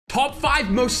Top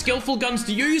 5 most skillful guns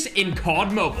to use in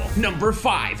COD Mobile. Number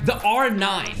 5, the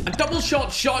R9, a double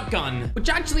shot shotgun, which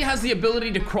actually has the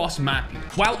ability to cross map you,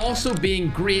 while also being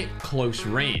great close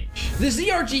range. The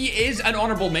ZRG is an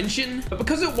honorable mention, but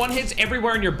because it one hits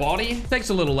everywhere in your body, it takes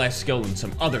a little less skill than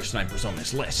some other snipers on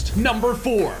this list. Number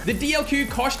 4, the DLQ,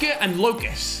 Koshka, and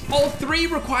Locust. All three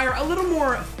require a little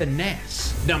more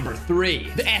finesse. Number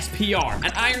 3, the SPR,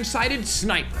 an iron-sighted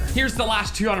sniper. Here's the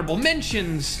last 2 honorable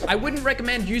mentions. I wouldn't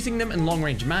recommend using them in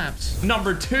long-range maps.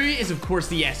 Number 2 is, of course,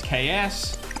 the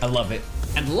SKS. I love it.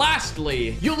 And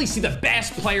lastly, you only see the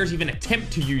best players even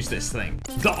attempt to use this thing.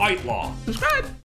 The Outlaw. Subscribe.